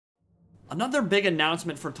Another big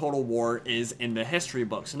announcement for Total War is in the history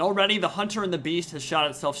books, and already The Hunter and the Beast has shot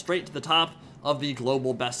itself straight to the top of the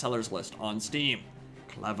global bestsellers list on Steam.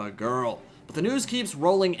 Clever girl. But the news keeps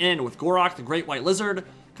rolling in, with Gor-Rok the Great White Lizard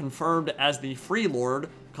confirmed as the Free Lord,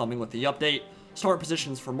 coming with the update, start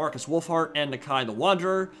positions for Markus Wulfhart and Nakai the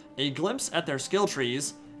Wanderer, a glimpse at their skill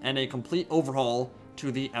trees, and a complete overhaul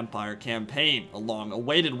to the Empire campaign, a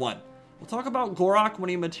long-awaited one. We'll talk about Gor-Rok when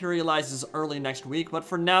he materializes early next week, but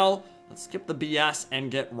for now, let's skip the BS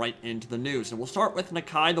and get right into the news. And we'll start with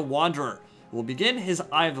Nakai the Wanderer, who will begin his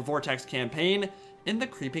Eye of the Vortex campaign in the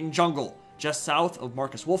Creeping Jungle, just south of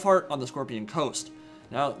Markus Wulfhart on the Scorpion Coast.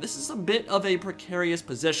 Now, this is a bit of a precarious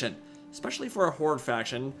position, especially for a Horde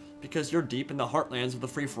faction, because you're deep in the heartlands of the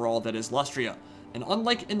free-for-all that is Lustria. And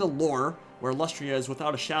unlike in the lore, where Lustria is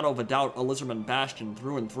without a shadow of a doubt a Lizardman bastion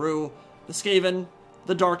through and through, the Skaven,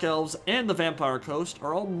 the Dark Elves, and the Vampire Coast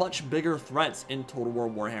are all much bigger threats in Total War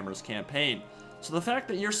Warhammer's campaign. So the fact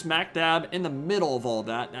that you're smack dab in the middle of all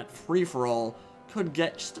that free-for-all, could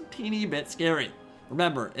get just a teeny bit scary.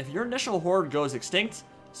 Remember, if your initial Horde goes extinct,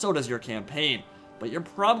 so does your campaign. But you're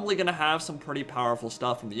probably going to have some pretty powerful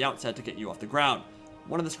stuff from the outset to get you off the ground.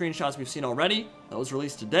 One of the screenshots we've seen already, that was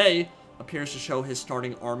released today, appears to show his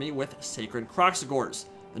starting army with Sacred Kroxigors,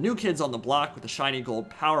 the new kids on the block with the shiny gold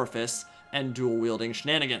power fists and dual-wielding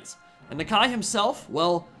shenanigans. And Nakai himself,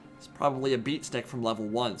 well, he's probably a beat stick from level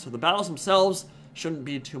 1, so the battles themselves shouldn't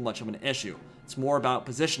be too much of an issue. It's more about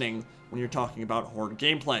positioning when you're talking about Horde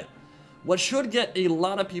gameplay. What should get a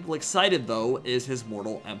lot of people excited, though, is his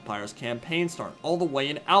Mortal Empire's campaign start, all the way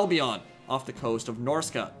in Albion, off the coast of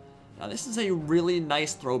Norska. Now, this is a really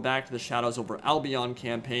nice throwback to the Shadows over Albion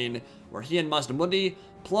campaign, where he and Mazdamundi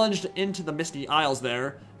plunged into the Misty Isles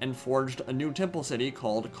there and forged a new temple city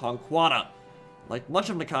called Conquata. Like much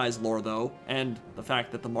of Nakai's lore, though, and the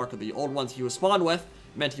fact that the mark of the Old Ones he was spawned with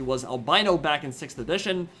meant he was albino back in 6th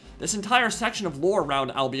edition, this entire section of lore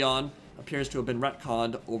around Albion appears to have been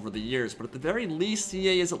retconned over the years, but at the very least,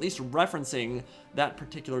 CA is at least referencing that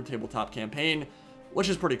particular tabletop campaign, which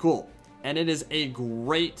is pretty cool. And it is a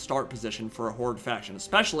great start position for a Horde faction,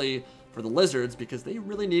 especially for the Lizards, because they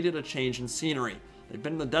really needed a change in scenery. They've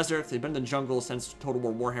been in the deserts, they've been in the jungle since Total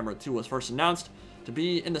War Warhammer 2 was first announced. To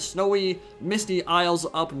be in the snowy, misty Isles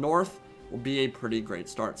up north will be a pretty great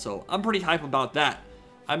start, so I'm pretty hype about that.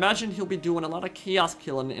 I imagine he'll be doing a lot of chaos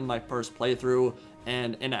killing in my first playthrough,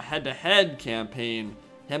 and in a head-to-head campaign,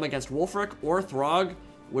 him against Wulfric or Throg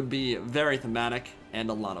would be very thematic and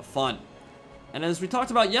a lot of fun. And as we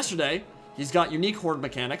talked about yesterday, he's got unique Horde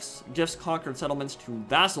mechanics, gifts conquered settlements to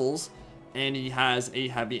vassals, and he has a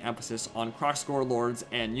heavy emphasis on Kroxigor lords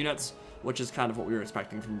and units, which is kind of what we were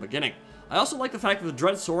expecting from the beginning. I also like the fact that the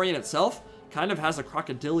Dread Saurian itself kind of has a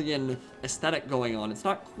crocodilian aesthetic going on. It's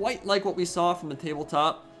not quite like what we saw from the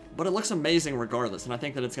tabletop, but it looks amazing regardless, and I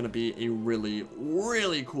think that it's going to be a really,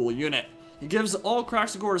 really cool unit. He gives all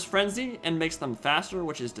Kroxigors frenzy and makes them faster,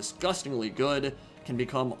 which is disgustingly good, can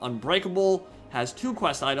become unbreakable, has 2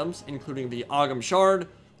 quest items, including the Ogham Shard,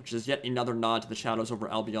 which is yet another nod to the Shadows over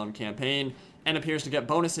Albion campaign, and appears to get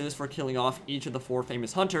bonuses for killing off each of the 4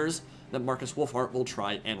 famous hunters that Markus Wulfhart will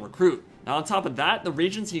try and recruit. Now, on top of that, the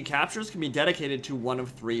regions he captures can be dedicated to one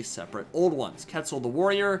of 3 separate old ones. Quetzal the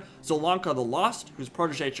Warrior, Zolanka the Lost, whose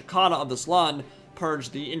protege Chakata of the Slan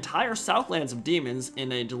purged the entire Southlands of demons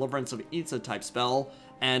in a Deliverance of Itza type spell,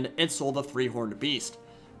 and Itzel the 3-horned beast.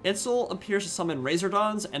 Itzel appears to summon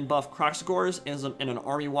Razordons and buff Kroxigors in an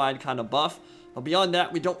army-wide kind of buff, but beyond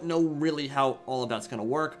that, we don't know really how all of that's going to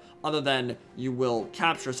work, other than you will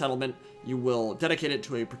capture a settlement, you will dedicate it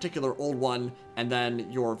to a particular old one, and then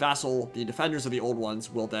your vassal, the defenders of the old ones,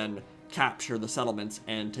 will then capture the settlement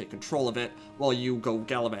and take control of it while you go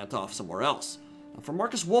gallivant off somewhere else. Now, for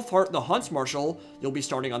Markus Wulfhart, the Huntsmarshal, you'll be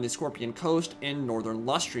starting on the Scorpion Coast in northern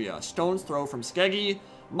Lustria, stone's throw from Skeggi,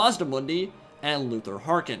 Mazdamundi, and Luther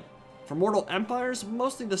Harkin. For Mortal Empires,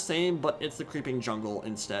 mostly the same, but it's the Creeping Jungle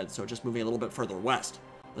instead, so just moving a little bit further west.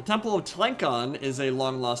 The Temple of Tlenkon is a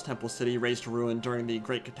long-lost temple city razed to ruin during the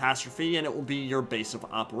Great Catastrophe, and it will be your base of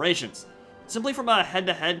operations. Simply from a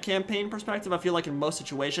head-to-head campaign perspective, I feel like in most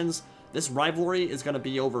situations, this rivalry is going to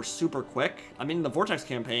be over super quick. I mean, in the Vortex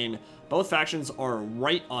campaign, both factions are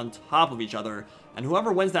right on top of each other, and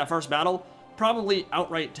whoever wins that first battle probably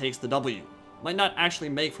outright takes the W. Might not actually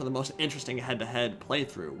make for the most interesting head-to-head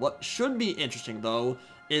playthrough. What should be interesting, though,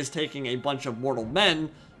 is taking a bunch of mortal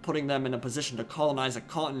men, putting them in a position to colonize a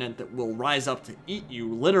continent that will rise up to eat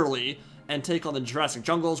you, literally, and take on the Jurassic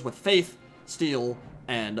jungles with faith, steel,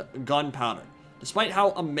 and gunpowder. Despite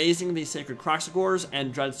how amazing these Sacred Kroxigors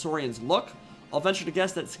and Dread Saurians look, I'll venture to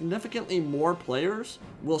guess that significantly more players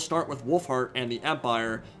will start with Wulfhart and the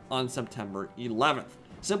Empire on September 11th.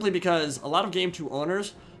 Simply because a lot of Game 2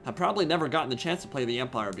 owners have probably never gotten the chance to play the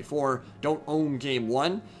Empire before, don't own Game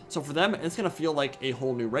 1, so for them, it's going to feel like a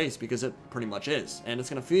whole new race, because it pretty much is, and it's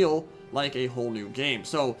going to feel like a whole new game.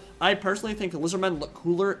 So, I personally think the Lizardmen look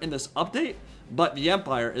cooler in this update, but the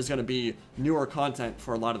Empire is going to be newer content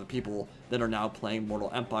for a lot of the people that are now playing Mortal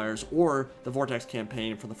Empires, or the Vortex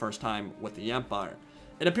campaign for the first time with the Empire.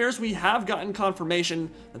 It appears we have gotten confirmation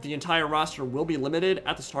that the entire roster will be limited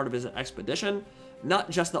at the start of his expedition, not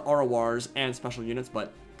just the RORs and special units,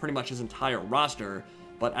 but pretty much his entire roster.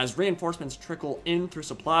 But as reinforcements trickle in through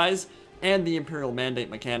supplies and the Imperial Mandate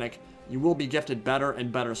mechanic, you will be gifted better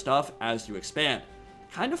and better stuff as you expand.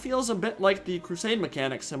 Kind of feels a bit like the Crusade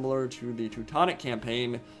mechanic similar to the Teutonic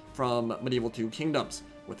campaign from Medieval Two Kingdoms,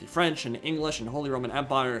 with the French and English and Holy Roman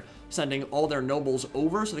Empire sending all their nobles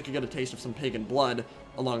over so they could get a taste of some pagan blood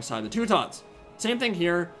alongside the Teutons. Same thing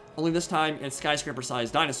here, only this time it's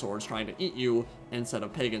skyscraper-sized dinosaurs trying to eat you instead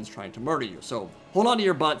of pagans trying to murder you. So hold on to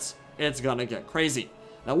your butts, it's gonna get crazy.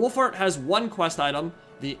 Now Wulfhart has one quest item,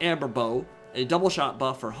 the Amber Bow, a double shot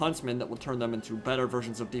buff for huntsmen that will turn them into better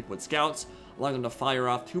versions of Deepwood Scouts, allowing them to fire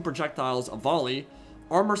off 2 projectiles a volley,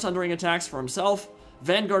 armor sundering attacks for himself,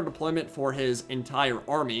 Vanguard deployment for his entire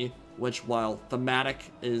army, which while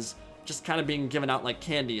thematic is just kind of being given out like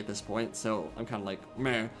candy at this point, so I'm kind of like,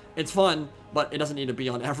 meh. It's fun, but it doesn't need to be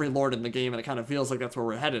on every lord in the game, and it kind of feels like that's where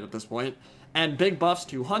we're headed at this point. And big buffs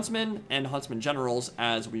to huntsmen and huntsman generals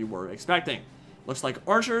as we were expecting. Looks like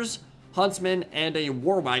archers, huntsmen, and a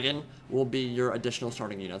war wagon will be your additional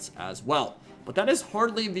starting units as well. But that is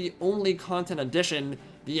hardly the only content addition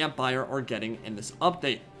the Empire are getting in this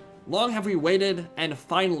update. Long have we waited, and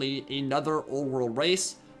finally another old world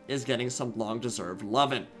race is getting some long-deserved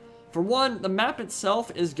lovin'. For one, the map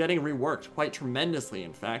itself is getting reworked quite tremendously,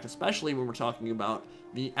 in fact, especially when we're talking about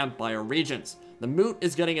the Empire regions. The Moot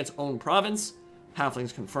is getting its own province,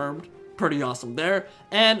 halflings confirmed, pretty awesome there,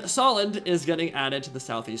 and Solent is getting added to the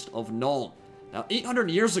southeast of Nuln. Now, 800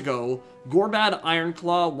 years ago, Gorbad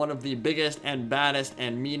Ironclaw, one of the biggest and baddest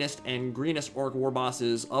and meanest and greenest orc war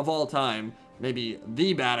bosses of all time, maybe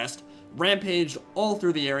the baddest, rampaged all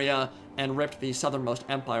through the area and ripped the southernmost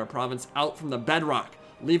Empire province out from the bedrock,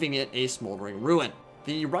 leaving it a smoldering ruin.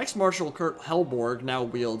 The Reichsmarschall Kurt Helborg now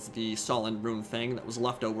wields the Solent rune thing that was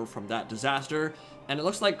left over from that disaster, and it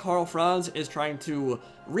looks like Karl Franz is trying to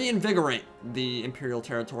reinvigorate the Imperial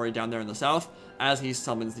territory down there in the south as he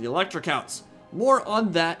summons the Electrocounts. More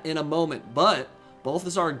on that in a moment, but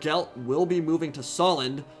Balthasar Gelt will be moving to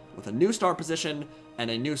Solent with a new start position and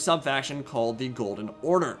a new sub-faction called the Golden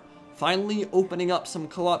Order, finally opening up some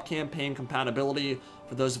co-op campaign compatibility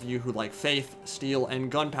for those of you who like faith, steel, and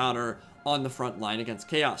gunpowder on the front line against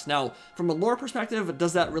chaos. Now, from a lore perspective,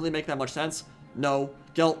 does that really make that much sense? No.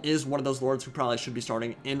 Gelt is one of those lords who probably should be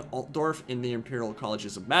starting in Altdorf in the Imperial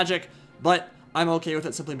Colleges of Magic, but I'm okay with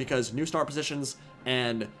it simply because new start positions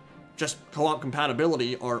and just co-op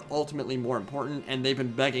compatibility are ultimately more important, and they've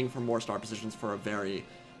been begging for more start positions for a very,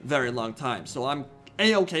 very long time. So I'm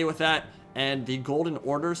a-okay with that, and the Golden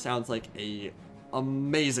Order sounds like a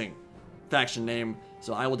amazing faction name,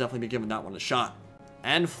 so I will definitely be giving that one a shot.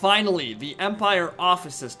 And finally, the Empire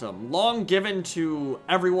Office System, long given to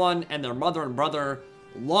everyone and their mother and brother,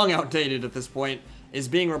 long outdated at this point, is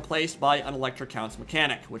being replaced by an Electrocounts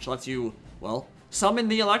mechanic, which lets you, well, summon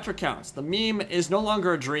the Electrocounts. The meme is no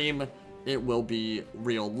longer a dream, it will be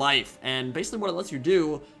real life. And basically what it lets you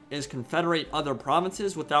do is confederate other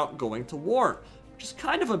provinces without going to war, which is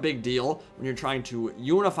kind of a big deal when you're trying to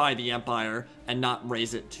unify the Empire and not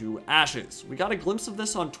raise it to ashes. We got a glimpse of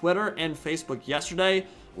this on Twitter and Facebook yesterday,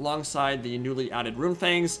 alongside the newly added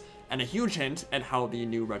Runefangs, and a huge hint at how the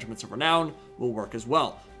new Regiments of Renown will work as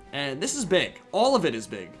well. And this is big. All of it is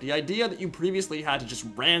big. The idea that you previously had to just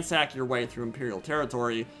ransack your way through Imperial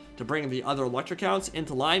territory to bring the other Electrocounts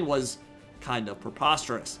into line was kind of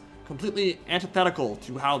preposterous. Completely antithetical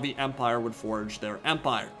to how the Empire would forge their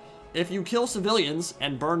empire. If you kill civilians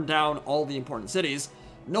and burn down all the important cities,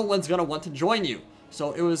 no one's gonna want to join you.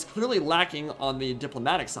 So it was clearly lacking on the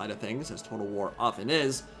diplomatic side of things, as Total War often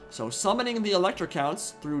is, so summoning the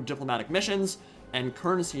Electrocounts through diplomatic missions and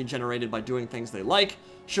currency generated by doing things they like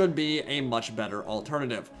should be a much better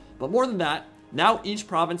alternative. But more than that, now each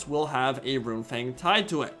province will have a Runefang tied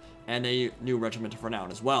to it, and a new Regiment of Renown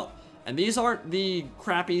as well. And these aren't the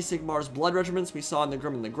crappy Sigmar's Blood regiments we saw in the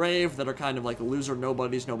Grim in the Grave that are kind of like the loser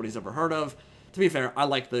nobodies nobody's ever heard of. To be fair, I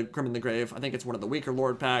like the Grim in the Grave. I think it's one of the weaker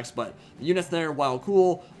Lord packs, but the units there, while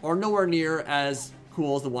cool, are nowhere near as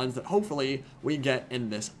cool as the ones that hopefully we get in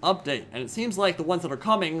this update. And it seems like the ones that are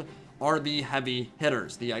coming are the heavy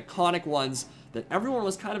hitters, the iconic ones that everyone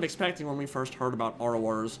was kind of expecting when we first heard about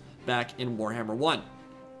RORs back in Warhammer 1.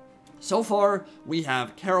 So far, we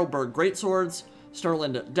have Carroburg Greatswords,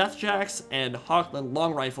 Stirland Deathjacks, and Hawkland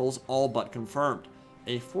Long Rifles all but confirmed.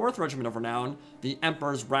 A 4th Regiment of Renown, the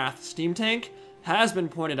Emperor's Wrath Steam Tank, has been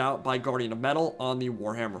pointed out by Guardian of Metal on the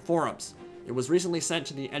Warhammer forums. It was recently sent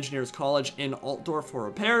to the Engineers College in Altdorf for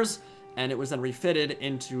repairs, and it was then refitted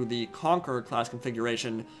into the Conqueror class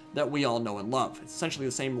configuration that we all know and love. It's essentially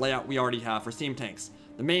the same layout we already have for steam tanks.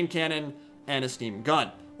 The main cannon and a steam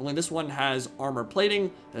gun. Only this one has armor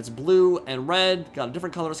plating that's blue and red, got a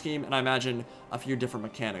different color scheme, and I imagine a few different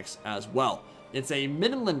mechanics as well. It's a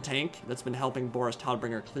Midland tank that's been helping Boris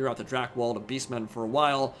Todbringer clear out the Drakewald of Beastmen for a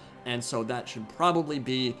while, and so that should probably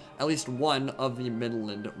be at least one of the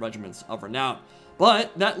Midland Regiments of Renown.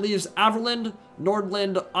 But that leaves Averland,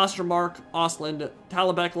 Nordland, Ostermark, Ostland,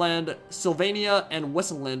 Talabekland, Sylvania, and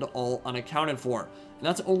Wissenland all unaccounted for. And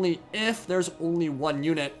that's only if there's only one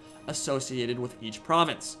unit associated with each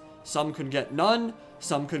province. Some could get none,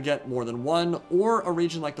 some could get more than one, or a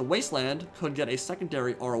region like the Wasteland could get a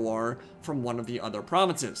secondary ROR from one of the other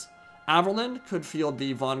provinces. Averland could field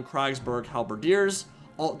the von Kriegsberg Halberdiers,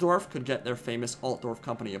 Altdorf could get their famous Altdorf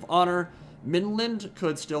Company of Honor, Midland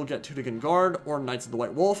could still get Tübingen Guard or Knights of the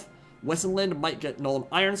White Wolf, Wissenland might get Nuln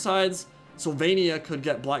Ironsides, Sylvania could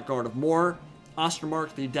get Blackguard of Moor,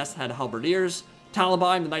 Ostermark the Death's Head Halberdiers,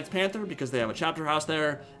 Talabheim the Knights Panther because they have a chapter house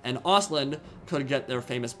there, and Ostland could get their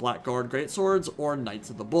famous Blackguard Greatswords or Knights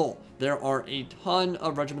of the Bull. There are a ton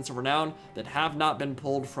of Regiments of Renown that have not been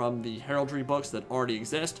pulled from the heraldry books that already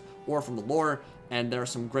exist or from the lore, and there are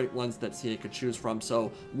some great ones that CA could choose from.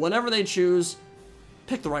 So whatever they choose,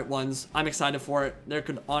 pick the right ones. I'm excited for it. There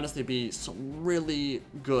could honestly be some really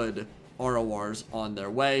good RORs on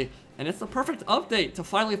their way, and it's the perfect update to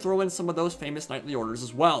finally throw in some of those famous knightly orders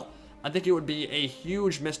as well. I think it would be a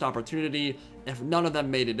huge missed opportunity if none of them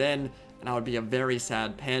made it in, and I would be a very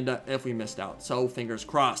sad panda if we missed out, so fingers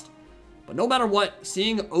crossed. But no matter what,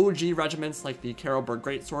 seeing OG regiments like the Carroburg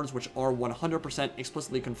Greatswords, which are 100%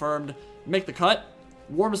 explicitly confirmed, make the cut,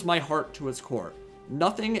 warms my heart to its core.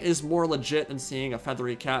 Nothing is more legit than seeing a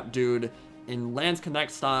feathery cap dude in Lands Connect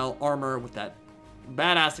style armor with that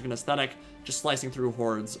badass looking aesthetic just slicing through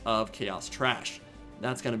hordes of chaos trash.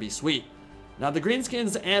 That's gonna be sweet. Now, the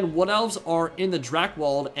Greenskins and Wood Elves are in the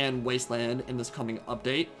Drakewald and Wasteland in this coming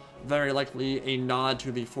update. Very likely a nod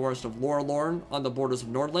to the Forest of Lorelorn on the borders of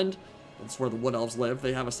Nordland. That's where the Wood Elves live.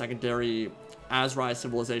 They have a secondary Azrai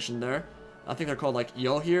civilization there. I think they're called like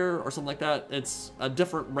Eohir or something like that. It's a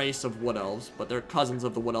different race of Wood Elves, but they're cousins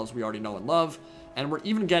of the Wood Elves we already know and love. And we're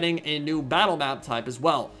even getting a new battle map type as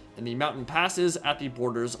well, in the mountain passes at the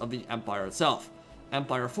borders of the Empire itself.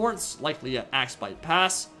 Empire forts, likely at Axebite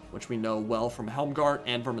Pass, which we know well from Helmgart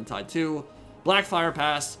and Vermintide 2, Blackfire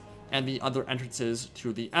Pass, and the other entrances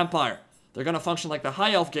to the Empire. They're going to function like the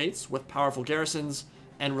High Elf Gates with powerful garrisons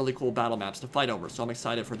and really cool battle maps to fight over, so I'm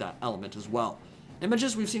excited for that element as well.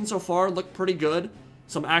 Images we've seen so far look pretty good.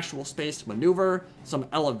 Some actual space to maneuver, some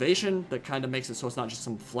elevation that kind of makes it so it's not just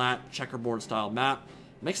some flat checkerboard style map.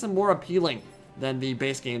 Makes them more appealing than the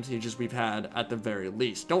base game sieges we've had at the very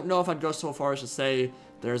least. Don't know if I'd go so far as to say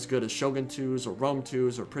they're as good as Shogun 2s or Rome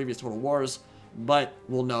 2s or previous Total Wars, but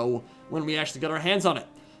we'll know when we actually get our hands on it.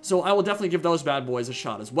 So I will definitely give those bad boys a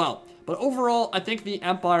shot as well. But overall, I think the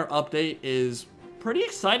Empire update is pretty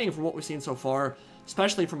exciting from what we've seen so far,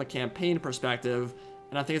 especially from a campaign perspective,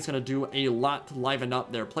 and I think it's going to do a lot to liven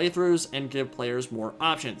up their playthroughs and give players more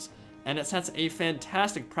options. And it sets a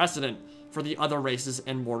fantastic precedent for the other races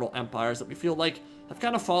and mortal empires that we feel like have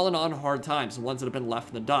kind of fallen on hard times, the ones that have been left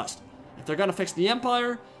in the dust. If they're going to fix the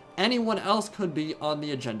Empire, anyone else could be on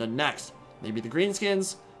the agenda next. Maybe the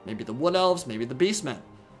Greenskins, maybe the Wood Elves, maybe the Beastmen.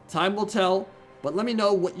 Time will tell, but let me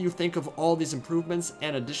know what you think of all these improvements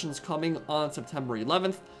and additions coming on September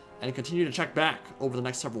 11th, and continue to check back over the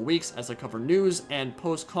next several weeks as I cover news and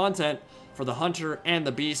post content for the Hunter and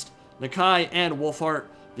the Beast, Nakai and Wulfhart,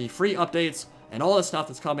 the free updates, and all the stuff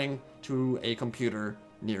that's coming to a computer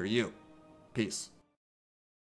near you. Peace.